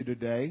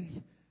Today,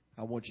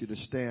 I want you to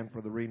stand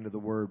for the reading of the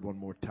word one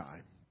more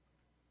time.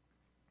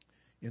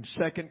 In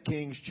 2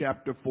 Kings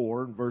chapter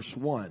 4 and verse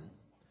 1,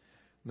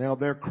 now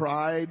there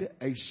cried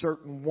a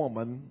certain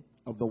woman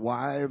of the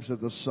wives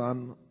of the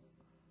son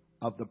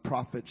of the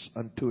prophets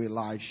unto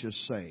Elisha,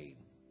 saying,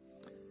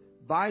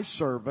 Thy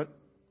servant,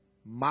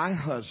 my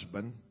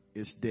husband,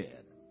 is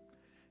dead,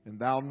 and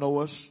thou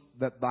knowest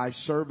that thy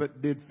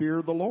servant did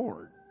fear the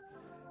Lord,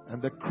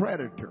 and the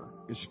creditor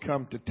is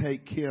come to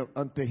take him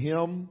unto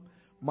him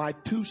my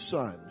 2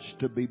 sons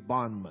to be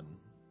bondmen.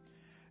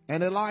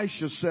 And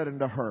Elisha said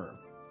unto her,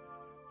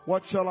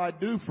 What shall I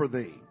do for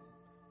thee?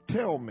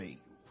 Tell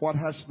me, what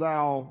hast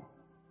thou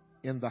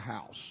in the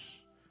house?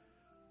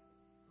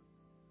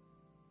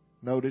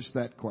 Notice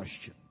that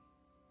question.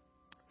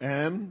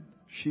 And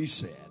she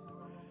said,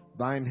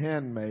 Thine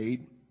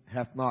handmaid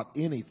hath not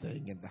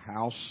anything in the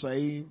house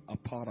save a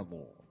pot of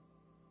oil.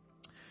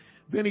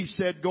 Then he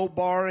said, Go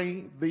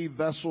borrow thee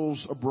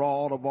vessels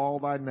abroad of all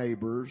thy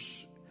neighbors,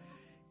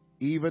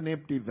 even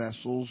empty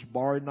vessels,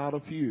 borrow not a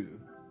few.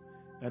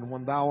 And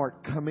when thou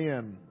art come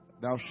in,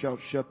 thou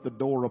shalt shut the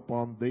door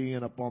upon thee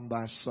and upon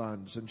thy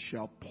sons, and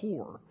shalt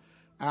pour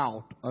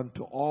out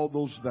unto all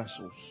those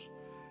vessels,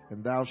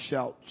 and thou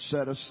shalt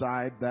set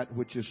aside that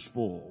which is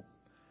full.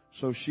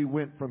 So she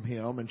went from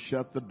him and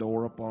shut the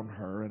door upon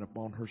her and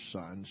upon her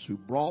sons, who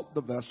brought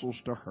the vessels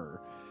to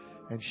her,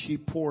 and she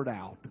poured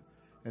out.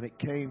 And it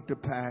came to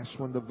pass,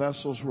 when the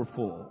vessels were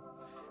full,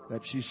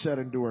 that she said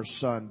unto her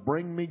son,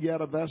 Bring me yet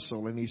a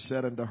vessel. And he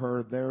said unto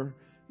her, There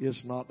is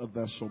not a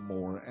vessel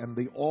more. And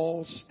the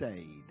oil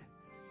stayed.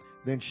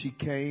 Then she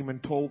came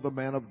and told the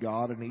man of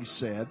God, and he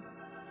said,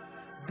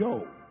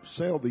 Go,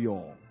 sell the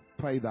oil,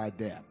 pay thy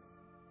debt,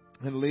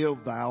 and live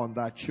thou and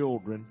thy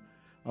children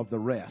of the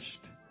rest.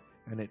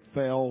 And it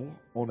fell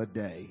on a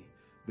day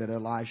that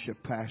Elisha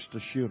passed to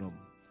Shunem,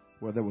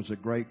 where there was a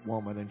great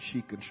woman, and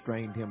she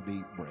constrained him to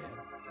eat bread.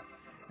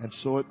 And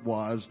so it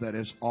was that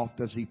as oft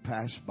as he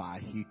passed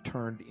by, he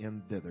turned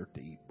in thither to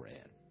eat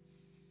bread.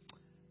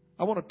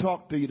 I want to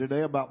talk to you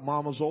today about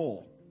Mama's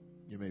oil.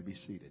 You may be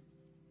seated.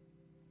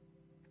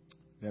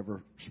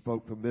 Never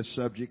spoke from this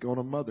subject on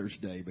a Mother's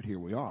Day, but here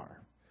we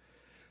are.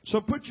 So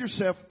put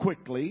yourself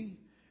quickly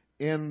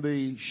in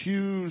the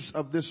shoes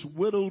of this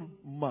widowed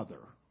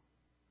mother.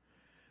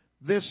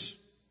 This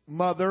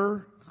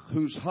mother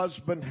whose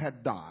husband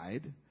had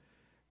died,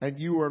 and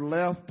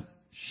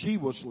she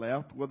was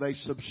left with a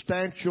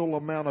substantial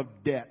amount of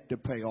debt to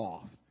pay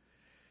off,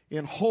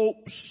 in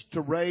hopes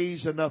to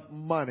raise enough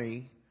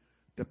money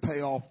to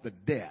pay off the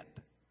debt.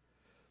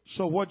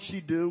 So what'd she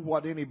do?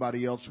 What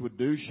anybody else would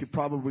do. She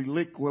probably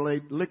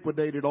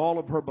liquidated all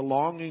of her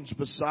belongings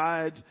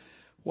besides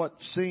what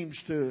seems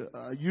to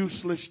a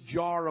useless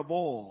jar of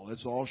oil.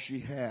 That's all she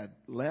had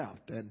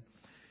left. And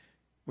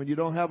when you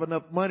don't have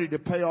enough money to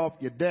pay off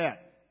your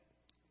debt,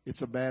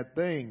 it's a bad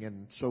thing.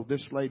 And so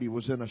this lady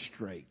was in a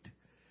strait.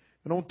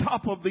 And on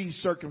top of these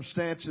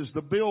circumstances,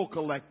 the bill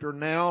collector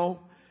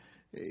now,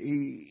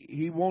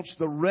 he wants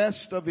the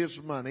rest of his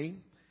money.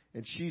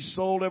 And she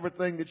sold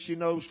everything that she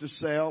knows to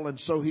sell. And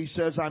so he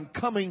says, I'm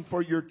coming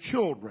for your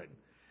children.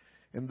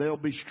 And they'll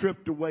be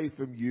stripped away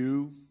from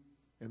you,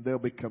 and they'll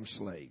become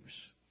slaves.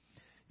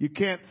 You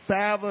can't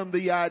fathom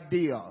the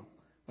idea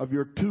of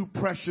your 2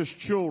 precious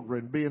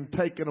children being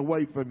taken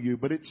away from you.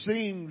 But it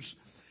seems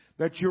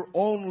that your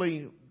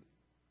only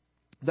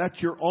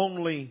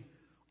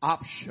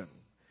option.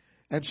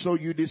 And so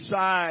you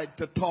decide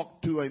to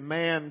talk to a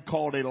man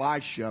called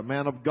Elisha, a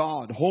man of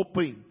God,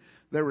 hoping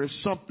there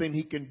is something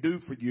he can do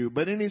for you.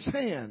 But his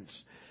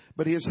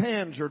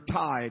hands are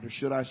tied,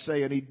 should I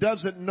say, and he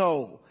doesn't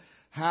know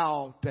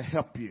how to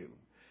help you.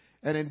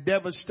 And in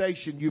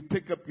devastation, you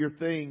pick up your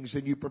things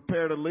and you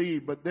prepare to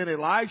leave. But then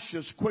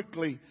Elisha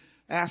quickly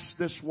asks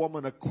this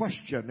woman a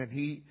question, and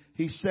he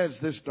says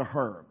this to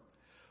her.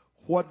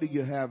 What do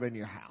you have in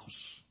your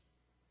house?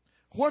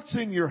 What's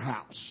in your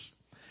house?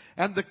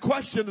 And the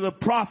question of the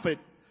prophet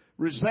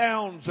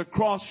resounds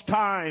across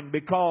time,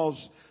 because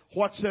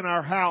what's in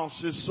our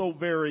house is so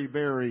very,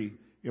 very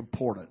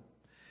important.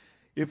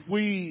 If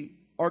we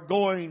are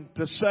going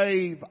to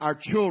save our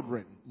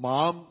children,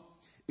 Mom,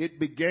 it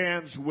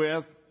begins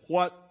with,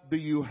 what do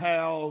you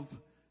have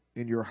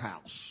in your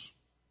house?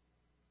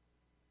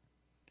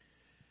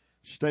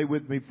 Stay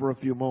with me for a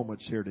few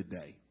moments here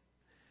today.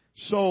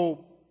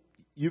 So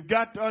you've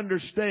got to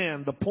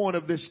understand the point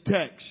of this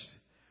text,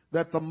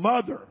 that the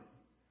mother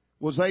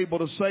was able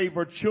to save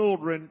her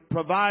children,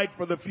 provide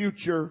for the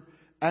future,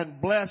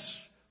 and bless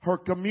her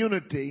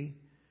community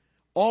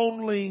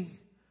only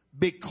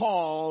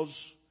because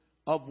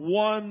of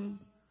 1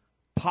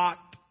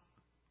 pot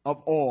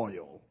of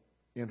oil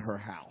in her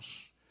house.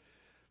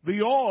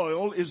 The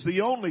oil is the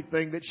only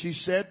thing that she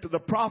said to the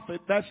prophet.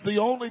 That's the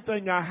only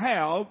thing I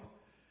have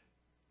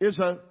is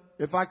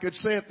if I could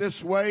say it this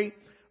way,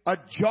 a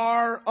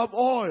jar of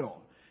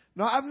oil.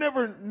 Now, I've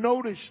never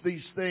noticed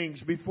these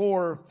things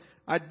before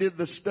I did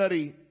the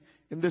study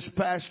in this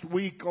past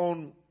week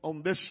on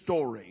this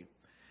story.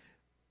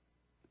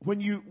 When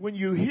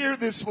you hear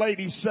this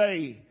lady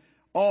say,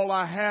 all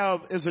I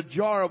have is a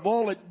jar of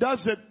oil, it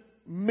doesn't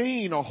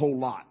mean a whole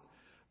lot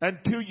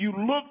until you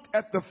look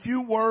at the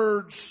few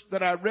words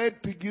that I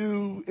read to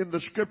you in the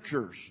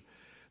scriptures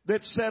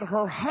that said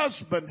her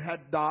husband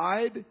had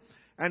died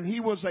and he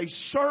was a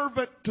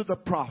servant to the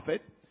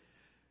prophet,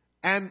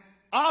 and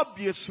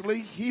obviously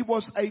he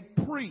was a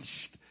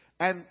priest,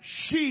 and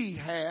she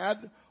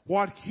had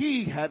what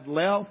he had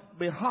left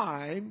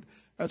behind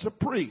as a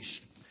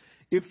priest.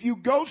 If you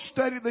go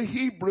study the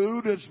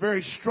Hebrew, it's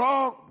very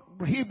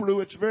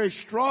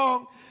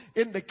strong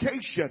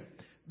indication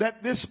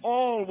that this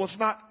oil was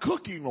not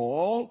cooking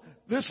oil.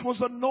 This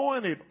was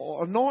anointing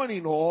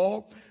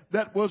oil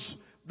that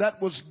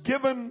was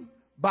given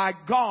by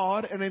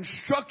God, an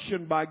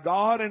instruction by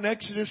God in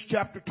Exodus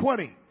chapter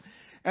 20.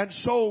 And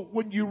so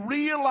when you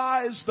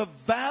realize the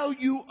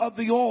value of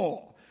the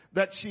oil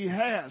that she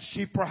has,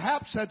 she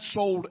perhaps had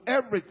sold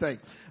everything.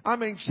 I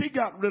mean, she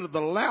got rid of the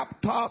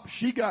laptop,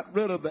 she got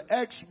rid of the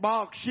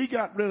Xbox, she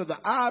got rid of the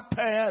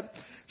iPad,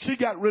 she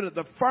got rid of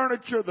the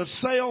furniture, the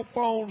cell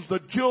phones, the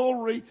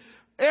jewelry,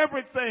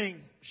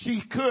 everything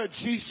she could,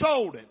 she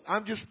sold it.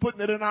 I'm just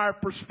putting it in our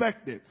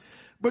perspective.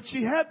 But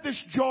she had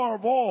this jar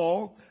of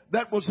oil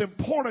that was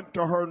important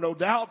to her, no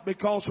doubt,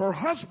 because her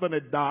husband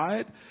had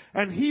died,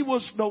 and he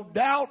was no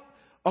doubt,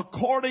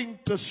 according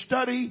to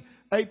study,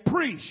 a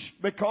priest,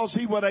 because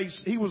he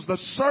was the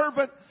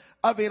servant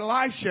of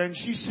Elisha. And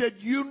she said,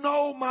 you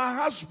know my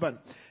husband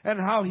and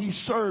how he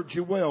served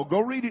you well. Go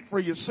read it for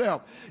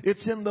yourself.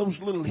 It's in those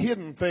little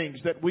hidden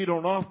things that we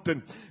don't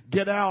often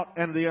get out.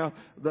 And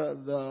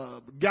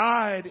the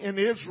guide in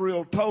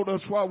Israel told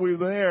us while we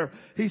were there,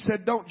 he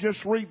said, don't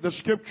just read the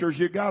scriptures,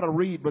 you got to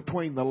read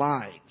between the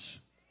lines.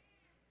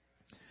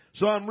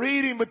 So I'm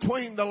reading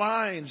between the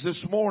lines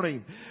this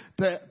morning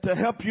to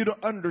help you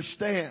to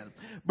understand.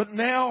 But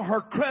now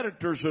her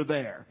creditors are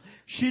there.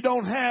 She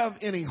don't have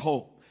any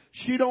hope.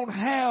 She don't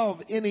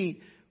have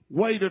any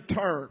way to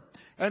turn.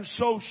 And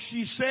so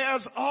she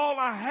says, all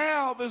I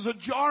have is a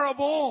jar of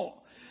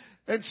oil.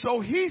 And so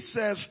he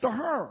says to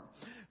her,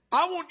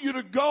 I want you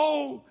to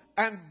go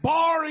and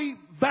borrow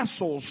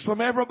vessels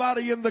from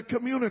everybody in the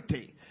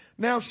community.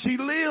 Now she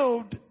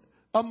lived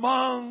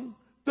among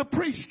the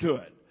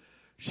priesthood.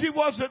 She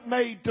wasn't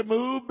made to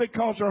move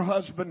because her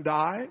husband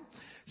died.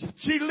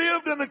 She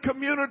lived in a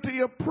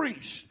community of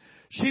priests.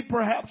 She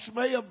perhaps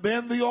may have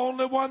been the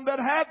only one that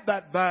had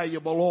that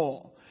valuable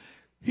oil.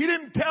 He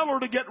didn't tell her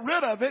to get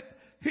rid of it.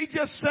 He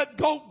just said,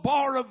 go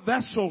borrow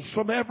vessels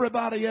from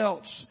everybody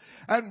else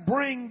and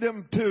bring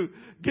them to,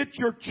 get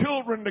your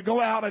children to go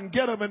out and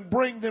get them and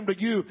bring them to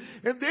you.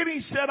 And then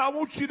he said, I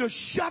want you to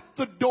shut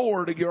the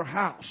door to your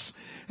house.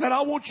 And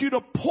I want you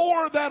to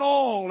pour that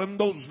oil in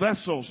those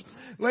vessels.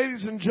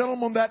 Ladies and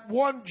gentlemen, that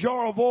one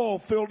jar of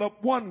oil filled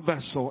up one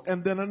vessel,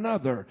 and then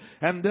another,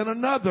 and then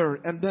another,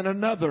 and then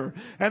another,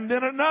 and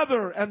then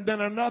another, and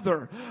then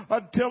another,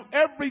 until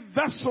every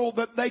vessel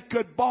that they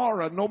could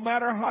borrow, no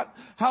matter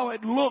how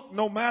it looked,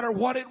 no matter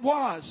what it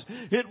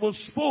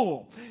was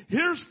full.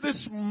 Here's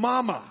this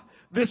mama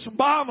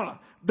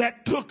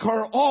that took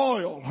her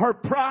oil, her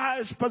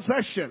prized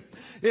possession.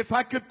 If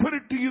I could put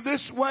it to you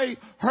this way,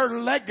 her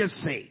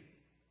legacy.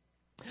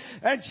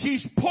 And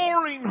she's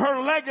pouring her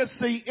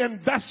legacy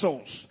in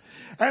vessels.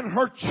 And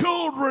her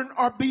children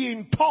are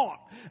being taught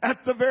at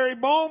the very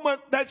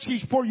moment that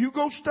she's pouring. You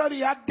go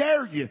study, I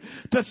dare you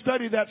to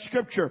study that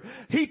scripture.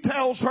 He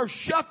tells her,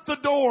 shut the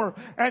door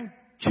and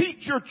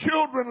teach your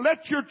children,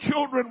 let your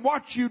children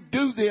watch you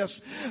do this,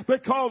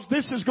 because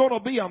this is going to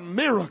be a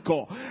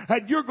miracle.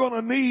 And you're going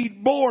to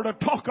need more to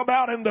talk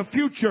about in the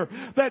future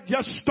than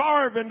just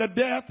starving to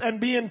death and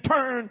being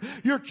turned,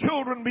 your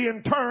children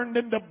being turned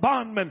into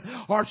bondmen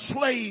or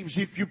slaves,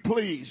 if you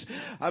please.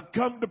 I've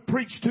come to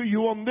preach to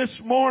you on this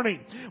morning.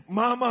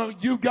 Mama,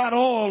 you got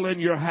oil in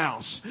your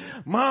house.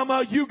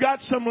 Mama, you got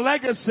some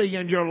legacy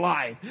in your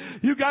life.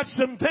 You got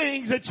some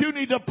things that you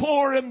need to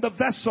pour in the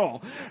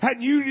vessel,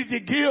 and you need to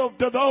give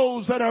to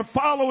those that are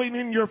following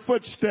in your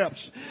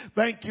footsteps.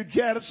 Thank you,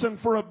 Jadison,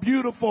 for a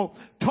beautiful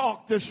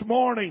talk this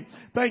morning.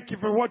 Thank you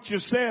for what you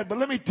said. But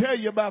let me tell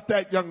you about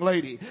that young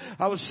lady.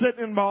 I was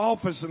sitting in my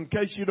office. In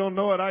case you don't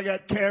know it, I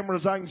got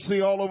cameras I can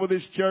see all over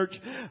this church.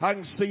 I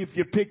can see if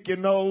you pick your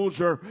nose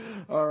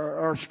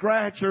or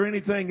scratch or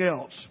anything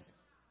else.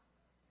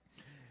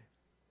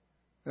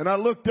 And I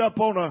looked up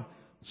on a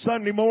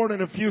Sunday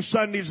morning a few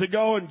Sundays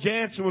ago, and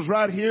Jansen was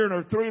right here, and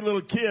her three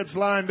little kids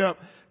lined up.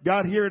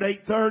 Got here at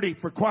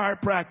 8:30 for choir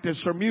practice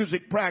or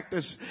music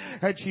practice,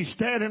 and she's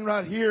standing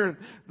right here, and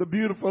the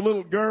beautiful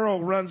little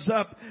girl runs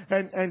up,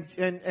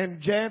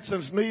 and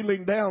Jansen's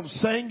kneeling down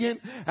singing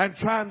and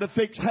trying to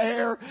fix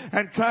hair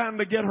and trying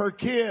to get her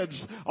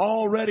kids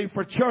all ready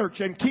for church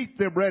and keep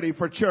them ready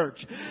for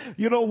church.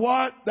 You know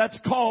what?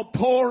 That's called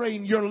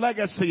pouring your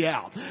legacy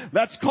out.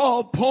 That's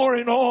called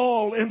pouring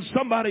oil in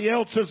somebody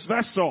else's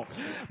vessel.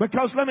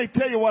 Because let me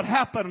tell you what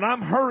happened, and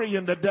I'm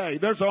hurrying today.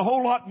 There's a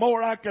whole lot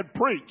more I could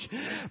preach.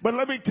 But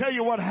let me tell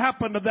you what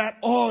happened to that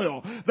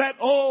oil. That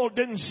oil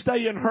didn't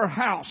stay in her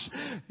house.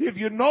 If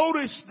you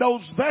notice,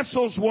 those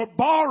vessels were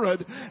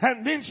borrowed,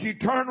 and then she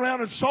turned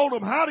around and sold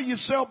them. How do you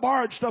sell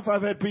borrowed stuff?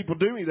 I've had people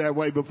do me that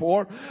way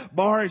before.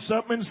 Borrow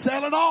something and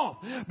sell it off.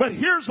 But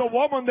here's a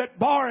woman that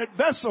borrowed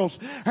vessels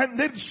and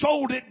then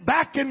sold it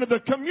back into the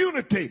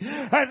community.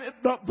 And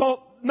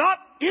not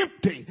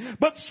empty,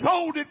 but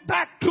sold it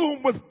back to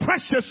them with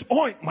precious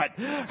ointment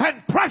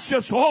and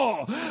precious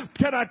oil.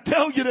 Can I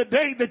tell you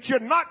today that you're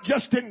not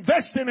just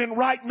investing in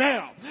right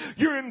now.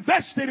 You're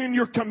investing in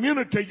your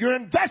community. You're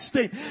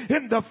investing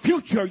in the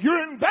future.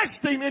 You're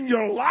investing in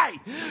your life.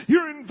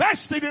 You're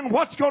investing in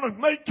what's going to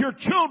make your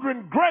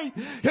children great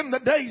in the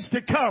days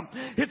to come.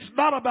 It's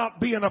not about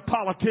being a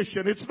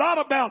politician. It's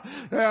not about,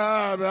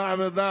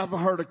 I've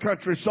heard a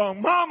country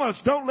song,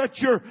 mamas, don't let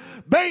your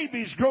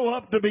babies grow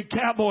up to be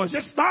cowboys.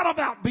 It's not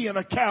about being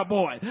a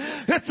cowboy.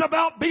 It's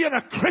about being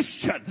a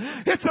Christian.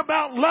 It's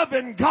about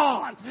loving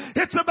God.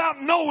 It's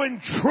about knowing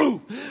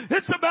truth.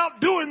 It's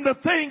about doing the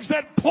things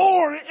that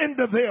pour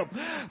into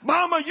them.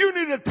 Mama, you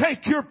need to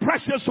take your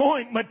precious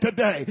ointment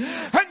today,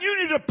 and you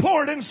need to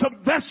pour it in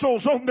some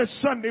vessels on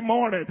this Sunday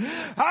morning.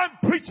 I'm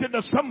preaching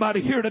to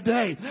somebody here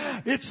today.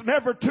 It's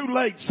never too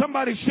late.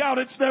 Somebody shout,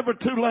 it's never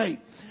too late.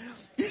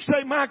 You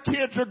say, my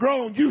kids are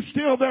grown. You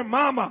still their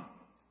mama.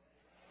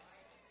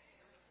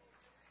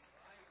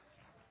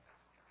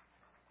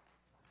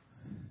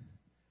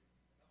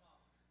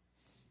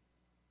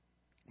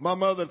 My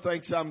mother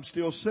thinks I'm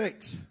still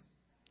 6.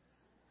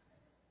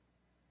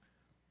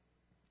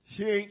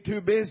 She ain't too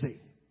busy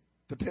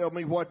to tell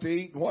me what to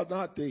eat and what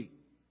not to eat.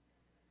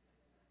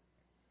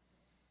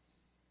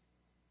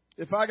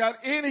 If I got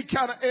any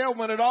kind of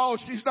ailment at all,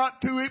 she's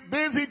not too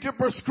busy to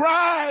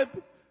prescribe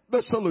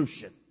the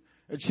solution.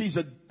 And she's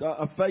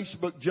a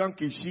Facebook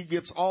junkie. She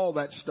gets all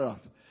that stuff.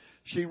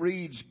 She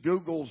reads,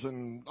 Googles,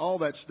 and all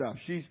that stuff.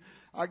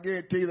 I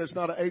guarantee you there's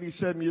not an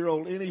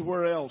 87-year-old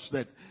anywhere else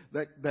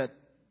that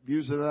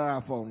uses an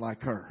iPhone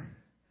like her.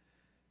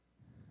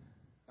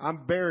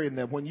 I'm burying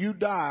them. When you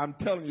die, I'm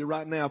telling you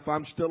right now, if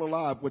I'm still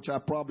alive, which I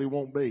probably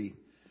won't be,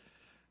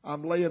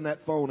 I'm laying that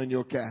phone in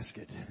your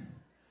casket.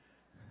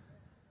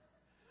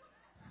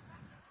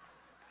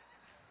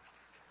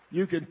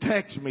 You can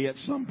text me at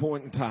some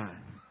point in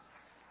time.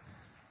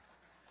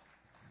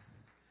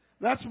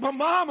 That's my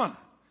mama.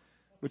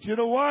 But you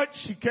know what?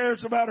 She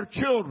cares about her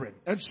children.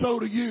 And so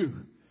do you.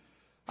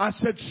 I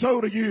said,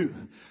 so do you.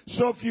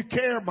 So if you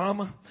care,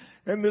 mama.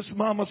 And this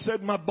mama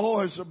said, my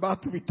boys are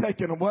about to be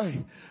taken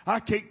away.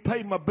 I can't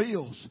pay my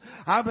bills.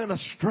 I'm in a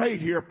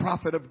strait here,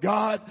 prophet of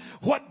God.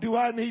 What do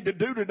I need to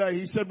do today?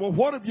 He said, well,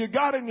 what have you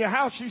got in your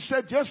house? She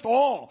said, just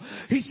oil.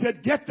 He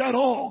said, get that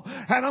oil,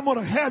 and I'm going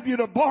to have you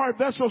to borrow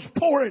vessels,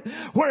 pour it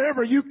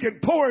wherever you can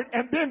pour it,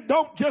 and then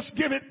don't just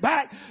give it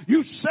back.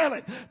 You sell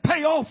it,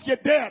 pay off your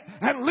debt,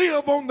 and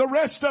live on the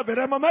rest of it.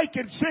 Am I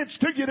making sense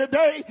to you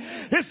today?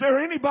 Is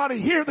there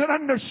anybody here that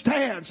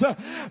understands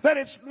that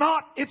it's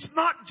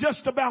not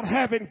just about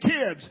having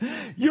kids?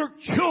 Your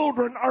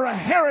children are a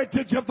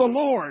heritage of the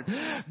Lord.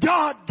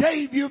 God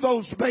gave you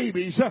those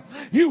babies.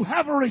 You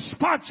have a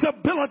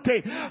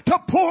responsibility to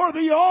pour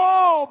the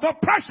oil, the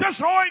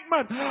precious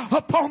ointment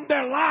upon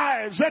their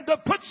lives, and to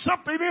put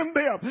something in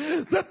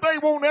them that they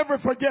won't ever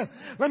forget.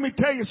 Let me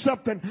tell you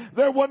something.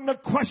 There wasn't a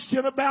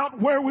question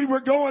about where we were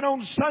going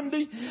on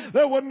Sunday.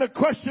 There wasn't a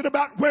question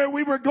about where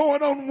we were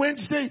going on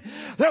Wednesday.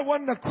 There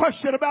wasn't a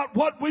question about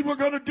what we were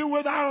going to do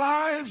with our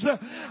lives.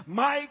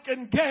 Mike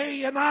and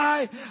Gay and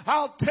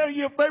I'll tell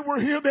you, if they were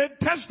here, they'd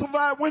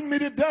testify with me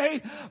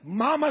today.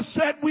 Mama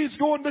said we was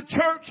going to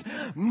church.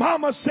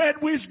 Mama said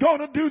we was going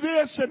to do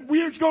this and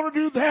we was going to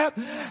do that.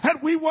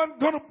 And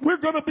we're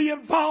going to be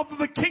involved in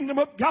the kingdom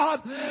of God.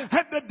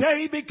 And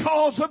today,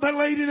 because of the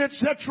lady that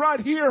sits right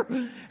here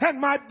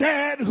and my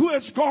dad who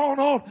has gone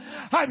on,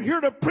 I'm here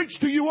to preach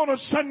to you on a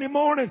Sunday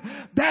morning.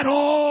 That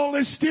all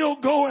is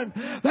still going.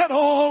 That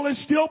all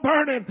is still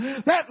burning.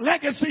 That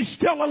legacy's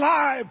still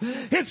alive.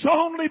 It's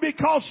only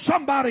because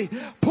somebody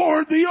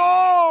poured the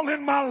oil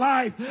in my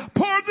life,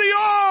 poured the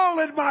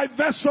oil in my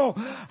vessel.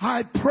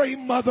 I pray,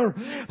 Mother,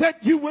 that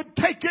you would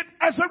take it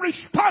as a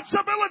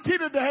responsibility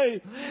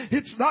today.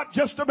 It's not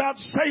just about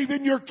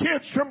saving your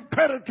kids from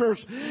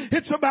predators.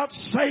 It's about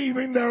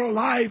saving their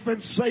life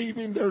and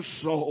saving their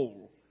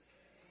soul.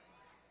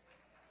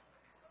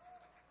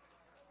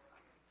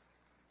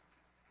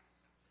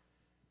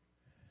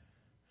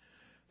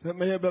 That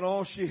may have been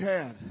all she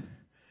had.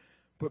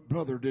 But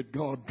brother, did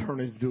God turn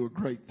it into a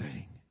great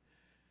thing?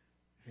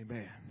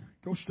 Amen.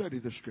 Go study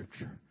the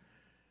scripture.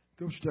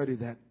 Go study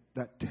that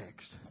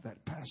text,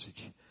 that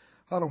passage.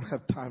 I don't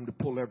have time to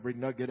pull every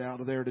nugget out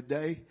of there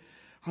today.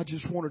 I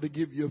just wanted to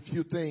give you a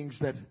few things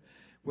that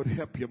would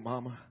help you,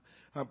 Mama.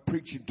 I'm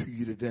preaching to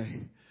you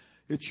today.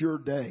 It's your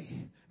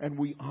day, and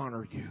we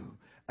honor you,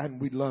 and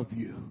we love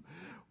you.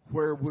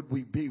 Where would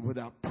we be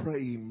without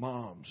praying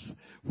moms?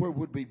 Where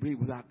would we be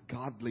without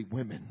godly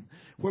women?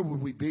 Where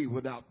would we be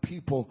without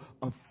people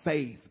of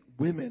faith,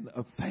 women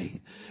of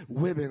faith?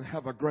 Women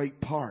have a great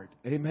part.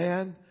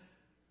 Amen?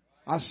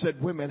 I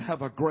said women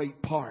have a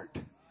great part.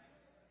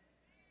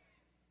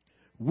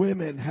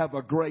 women have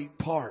a great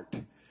part,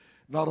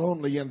 not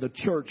only in the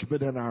church,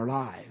 but in our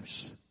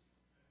lives.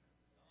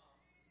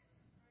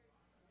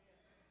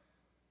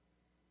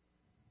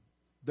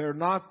 They're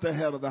not the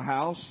head of the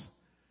house.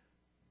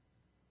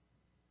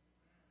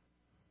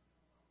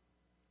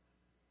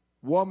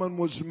 Woman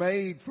was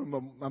made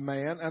from a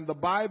man, and the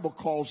Bible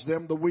calls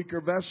them the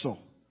weaker vessel.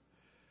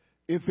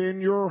 If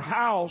in your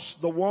house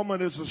the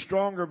woman is a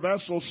stronger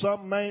vessel,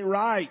 something ain't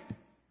right.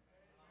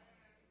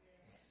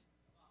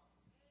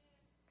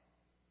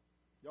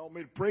 Y'all want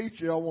me to preach?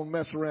 Y'all want to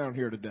mess around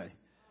here today?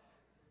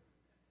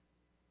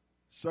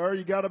 Sir,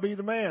 you got to be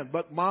the man.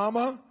 But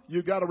mama,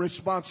 you got a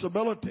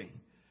responsibility.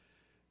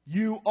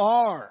 You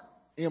are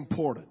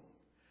important.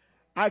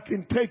 I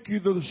can take you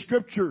to the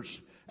scriptures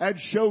and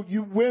show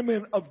you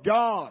women of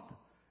God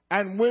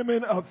and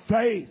women of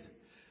faith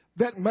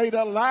that made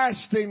a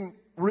lasting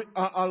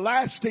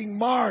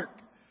mark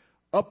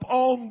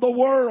upon the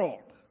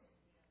world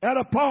and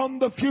upon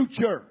the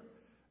future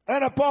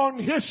and upon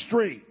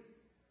history,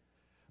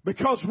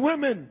 because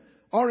women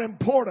are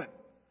important.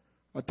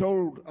 I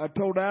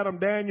told Adam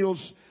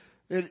Daniels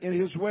in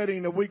his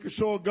wedding a week or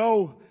so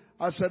ago,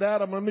 I said,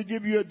 Adam, let me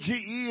give you a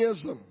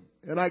GE-ism.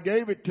 And I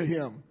gave it to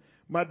him.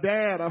 My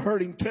dad, I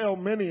heard him tell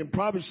many, and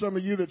probably some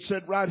of you that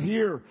sit right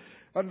here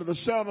under the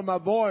sound of my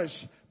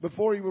voice,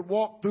 before he would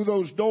walk through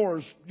those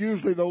doors,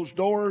 usually those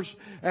doors,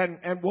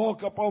 and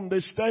walk up on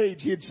this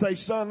stage, he'd say,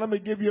 son, let me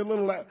give you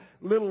a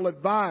little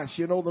advice.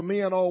 You know, the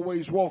men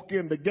always walk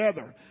in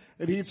together.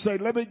 And he'd say,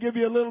 let me give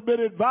you a little bit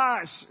of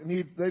advice.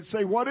 And they'd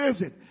say, what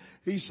is it?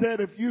 He said,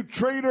 if you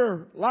treat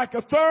her like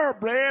a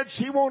thoroughbred,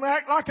 she won't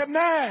act like a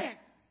nag.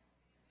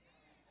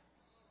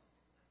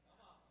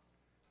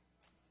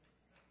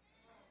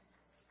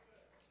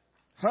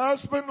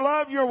 Husband,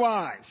 love your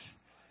wives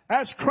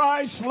as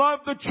Christ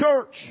loved the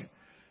church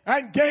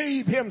and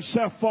gave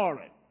himself for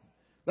it.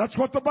 That's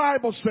what the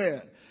Bible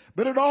said.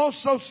 But it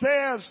also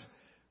says,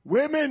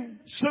 women,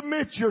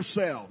 submit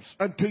yourselves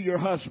unto your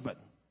husband.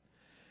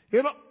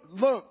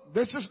 Look,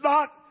 this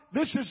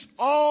is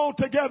all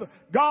together.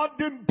 God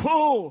didn't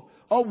pull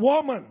a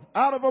woman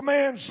out of a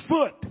man's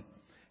foot.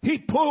 He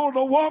pulled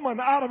a woman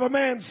out of a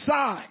man's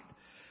side.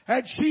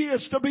 And she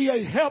is to be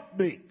a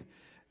helpmeet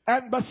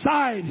and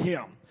beside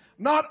him.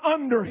 Not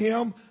under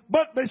him,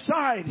 but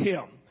beside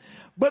him.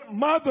 But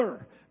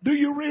mother, do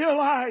you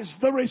realize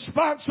the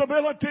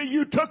responsibility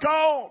you took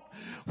on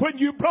when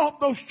you brought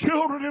those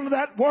children into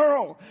that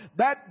world?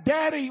 That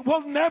daddy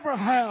will never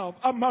have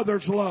a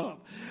mother's love.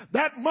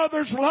 That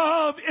mother's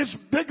love is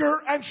bigger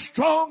and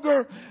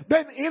stronger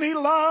than any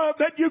love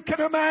that you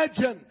can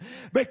imagine.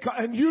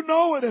 And you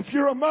know it if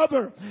you're a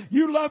mother.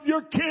 You love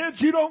your kids,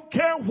 you don't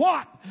care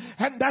what.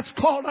 And that's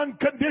called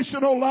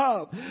unconditional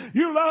love.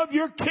 You love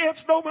your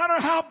kids no matter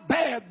how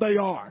bad they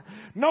are.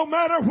 No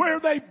matter where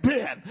they've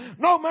been.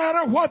 No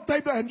matter what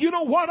they've done. You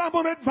know what I'm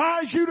going to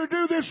advise you to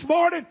do this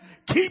morning?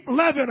 Keep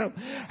loving them.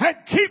 And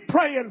keep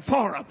praying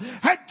for them.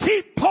 And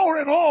keep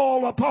pouring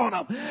oil upon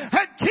them.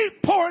 And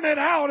keep pouring it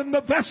out in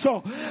the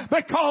vessel.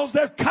 Because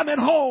they're coming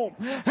home.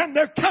 And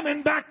they're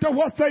coming back to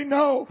what they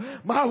know.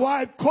 My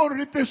wife quoted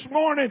it this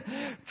morning.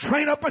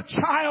 Train up a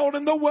child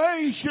in the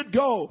way he should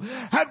go.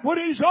 And when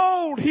he's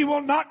old, he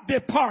will not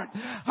depart.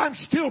 I'm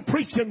still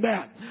preaching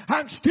that.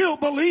 I'm still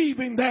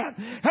believing that.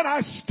 And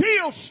I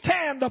still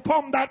stand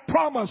upon that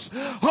promise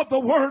of the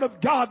Word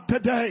of God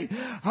today.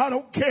 I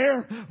don't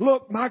care.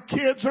 Look, my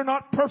kids are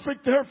not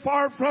perfect. They're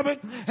far from it.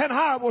 And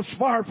I was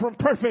far from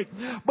perfect.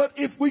 But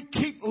if we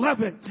keep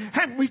loving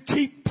and we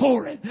keep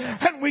pouring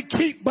and we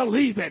keep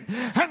believing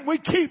and we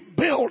keep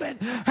building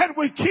and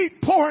we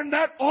keep pouring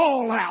that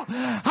all out,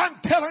 I'm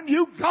telling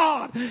you,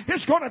 God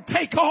is going to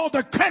take all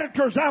the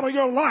creditors out of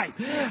your life.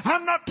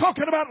 I'm not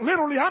talking about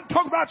literally. I'm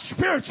talking about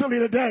spiritually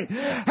today.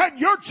 And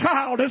your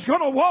child is going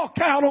to walk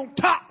out on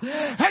top.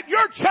 And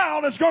your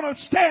child is going to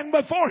stand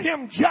before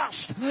him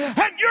just.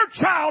 And your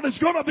child is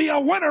going to be a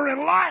winner in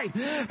life.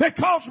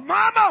 Because,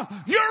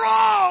 mama, your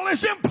all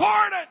is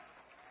important.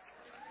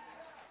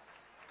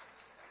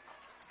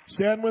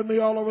 Stand with me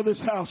all over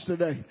this house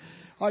today.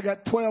 I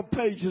got 12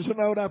 pages of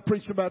note. I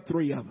preached about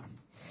 3 of them.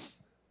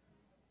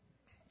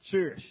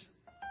 Serious.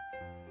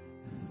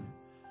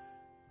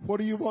 What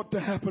do you want to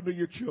happen to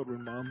your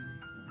children, Mom?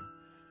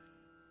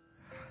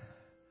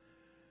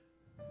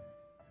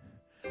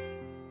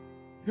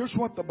 Here's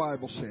what the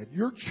Bible said.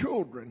 Your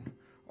children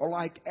are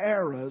like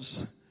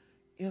arrows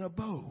in a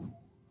bow.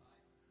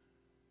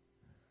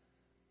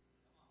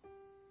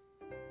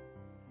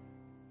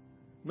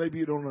 Maybe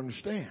you don't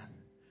understand.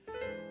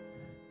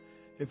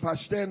 If I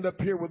stand up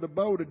here with a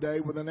bow today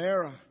with an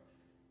arrow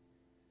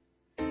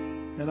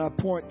and I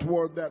point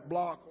toward that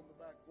block on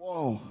the back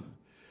wall,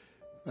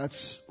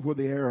 that's where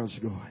the arrow's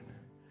going.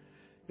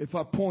 If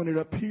I point it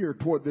up here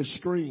toward this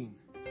screen,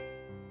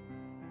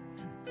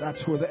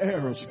 that's where the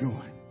arrow's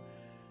going.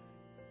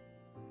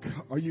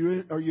 Are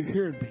you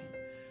hearing me?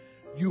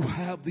 You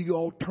have the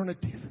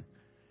alternative.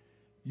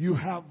 You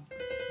have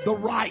the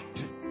right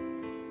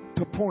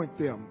to point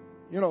them.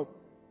 You know,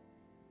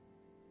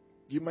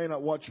 you may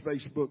not watch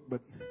Facebook,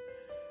 but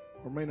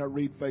or may not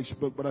read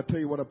Facebook, but I tell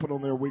you what I put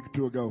on there a week or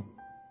two ago.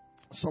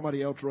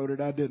 Somebody else wrote it.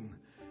 I didn't.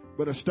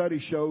 But a study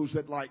shows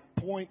that like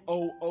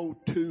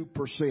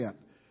 0.002%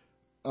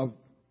 of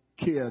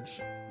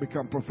kids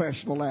become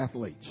professional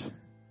athletes.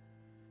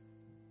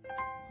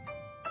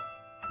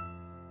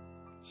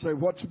 Say,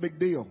 what's the big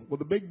deal? Well,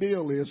 the big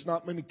deal is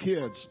not many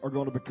kids are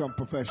going to become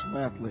professional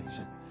athletes.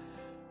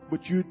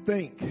 But you'd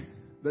think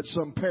that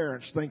some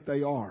parents think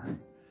they are.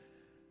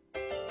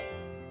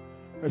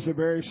 There's a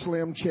very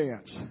slim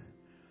chance.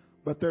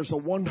 But there's a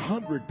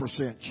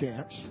 100%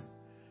 chance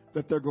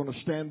that they're going to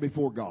stand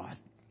before God.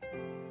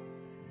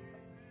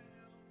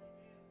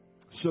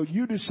 So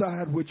you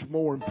decide which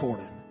more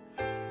important.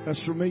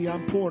 As for me,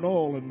 I'm pouring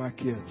oil in my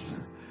kids.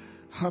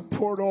 I'm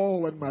pouring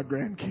oil in my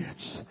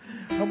grandkids.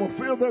 I'm going to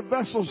fill their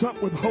vessels up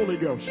with Holy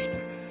Ghost.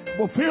 I'm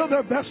going to fill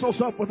their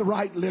vessels up with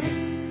right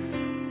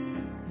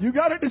living. You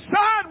got to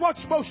decide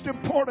what's most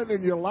important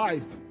in your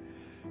life.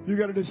 You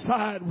got to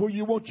decide where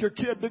you want your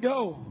kid to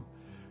go.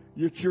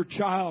 It's your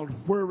child,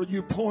 wherever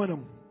you point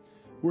them.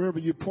 Wherever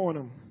you point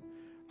them.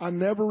 I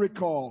never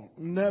recall,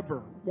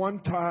 never one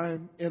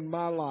time in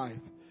my life.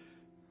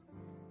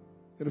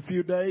 In a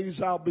few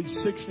days, I'll be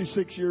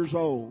 66 years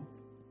old.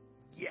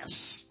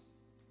 Yes.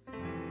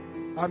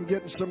 I'm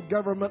getting some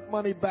government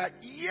money back.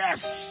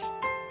 Yes.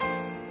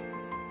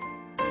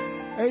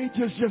 Age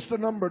is just a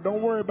number.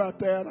 Don't worry about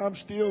that. I'm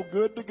still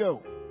good to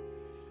go.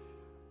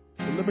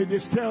 But let me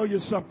just tell you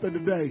something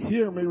today.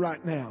 Hear me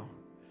right now.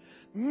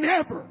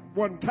 Never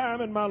one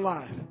time in my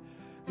life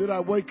did I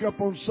wake up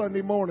on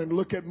Sunday morning,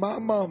 look at my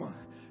mama,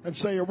 and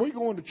say, are we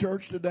going to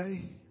church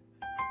today?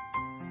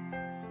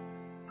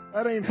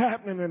 That ain't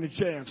happening in the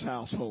Chance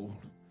household.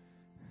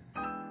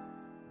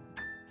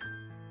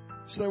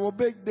 Say, well,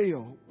 big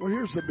deal. Well,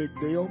 here's the big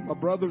deal. My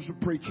brother's a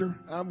preacher.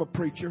 I'm a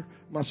preacher.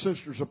 My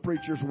sister's a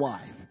preacher's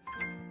wife.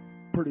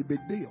 Pretty big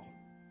deal.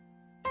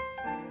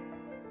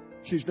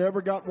 She's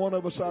never got one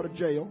of us out of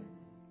jail.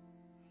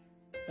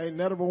 Ain't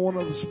never one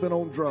of us been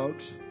on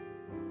drugs.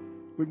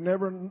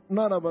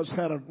 None of us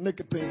had a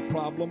nicotine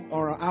problem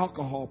or an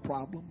alcohol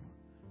problem.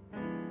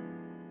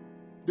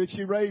 Did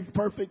she raise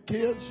perfect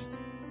kids?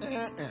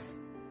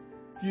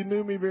 If you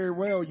knew me very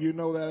well, you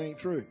know that ain't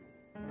true.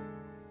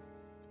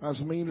 I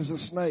was mean as a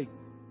snake.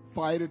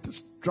 Fight at the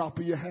drop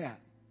of your hat.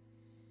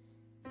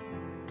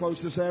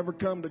 Closest I ever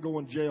come to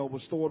going to jail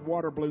was throwing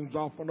water balloons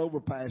off an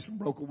overpass and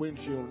broke a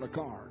windshield in a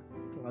car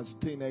when I was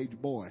a teenage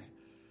boy.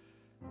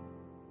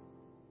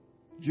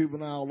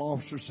 Juvenile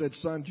officer said,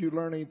 son, did you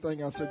learn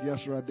anything? I said,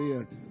 yes, sir, I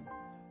did.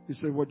 He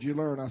said, what'd you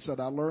learn? I said,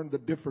 I learned the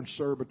difference,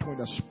 sir, between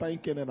a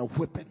spanking and a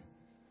whipping.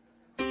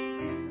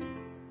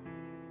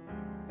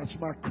 That's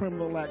my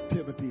criminal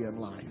activity in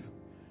life.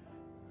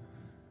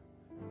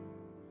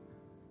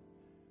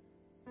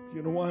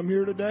 You know why I'm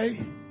here today?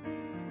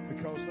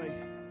 Because they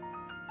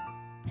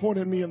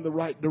pointed me in the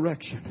right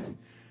direction.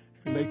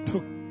 And they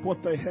took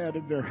what they had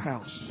in their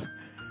house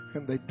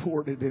and they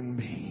poured it in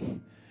me.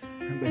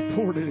 And they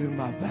poured it in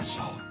my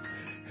vessel.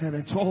 And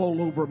it's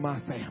all over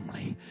my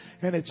family.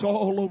 And it's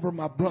all over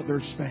my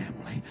brother's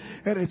family.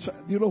 And it's,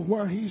 you know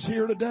why he's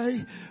here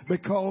today?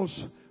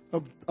 Because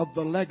of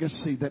the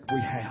legacy that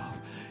we have.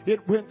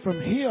 It went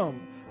from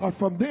him, or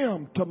from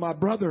them to my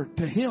brother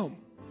to him.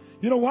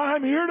 You know why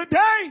I'm here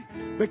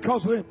today?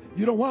 Because of them.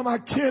 You know why my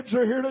kids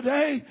are here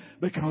today?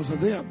 Because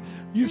of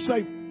them. You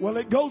say, well,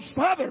 it goes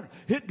further.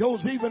 It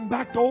goes even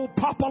back to old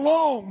Papa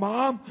Long,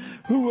 Mom,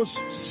 who was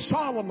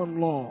Solomon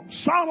Long.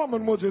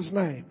 Solomon was his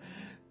name.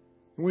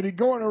 When he'd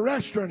go in a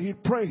restaurant,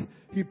 he'd pray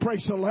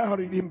so loud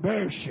he'd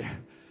embarrass you.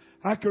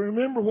 I can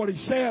remember what he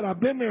said.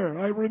 I've been there.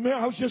 I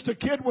was just a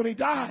kid when he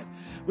died.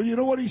 But you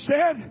know what he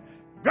said?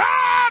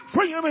 God,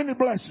 for your many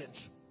blessings.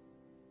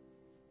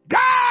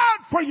 God,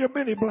 for your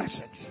many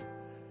blessings.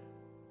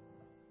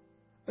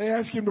 They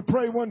asked him to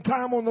pray one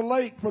time on the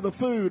lake for the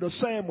food, a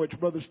sandwich,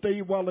 Brother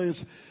Steve, while he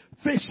was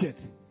fishing.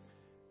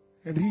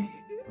 And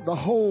the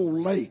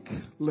whole lake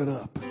lit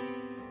up.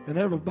 And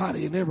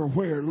everybody and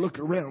everywhere looked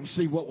around and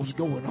see what was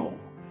going on.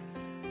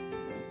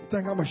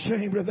 Think I'm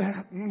ashamed of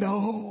that?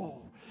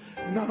 No,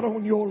 not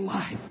on your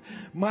life.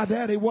 My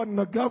daddy wasn't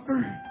a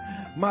governor.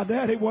 My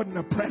daddy wasn't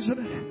a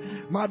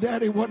president. My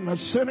daddy wasn't a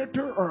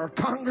senator or a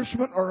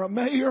congressman or a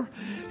mayor.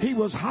 He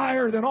was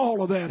higher than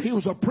all of that. He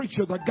was a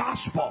preacher of the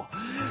gospel.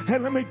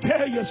 And let me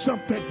tell you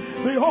something.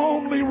 The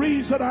only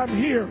reason I'm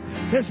here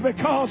is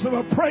because of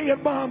a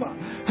praying mama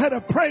and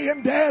a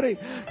praying daddy.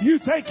 You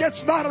think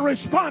it's not a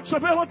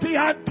responsibility?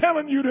 I'm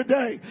telling you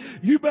today,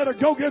 you better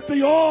go get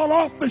the oil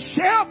off the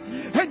shelf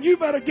and you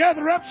better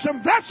gather up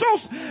some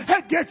vessels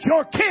and get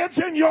your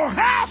kids in your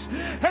house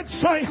and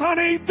say,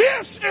 honey,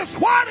 this is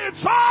what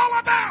it's all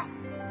about.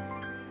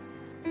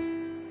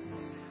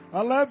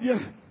 I love you.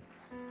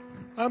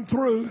 I'm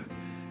through.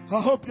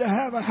 I hope you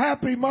have a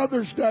happy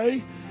Mother's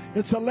Day.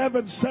 It's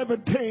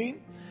 11:17.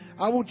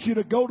 I want you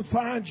to go to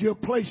find you a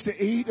place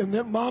to eat. And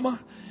then,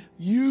 Mama,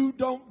 you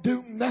don't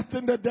do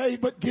nothing today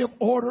but give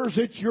orders.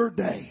 It's your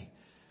day.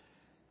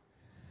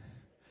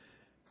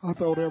 I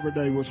thought every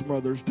day was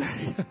Mother's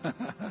Day.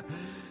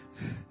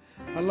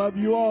 I love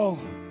you all.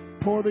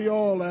 Pour the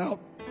oil out.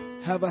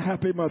 Have a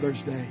happy Mother's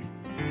Day.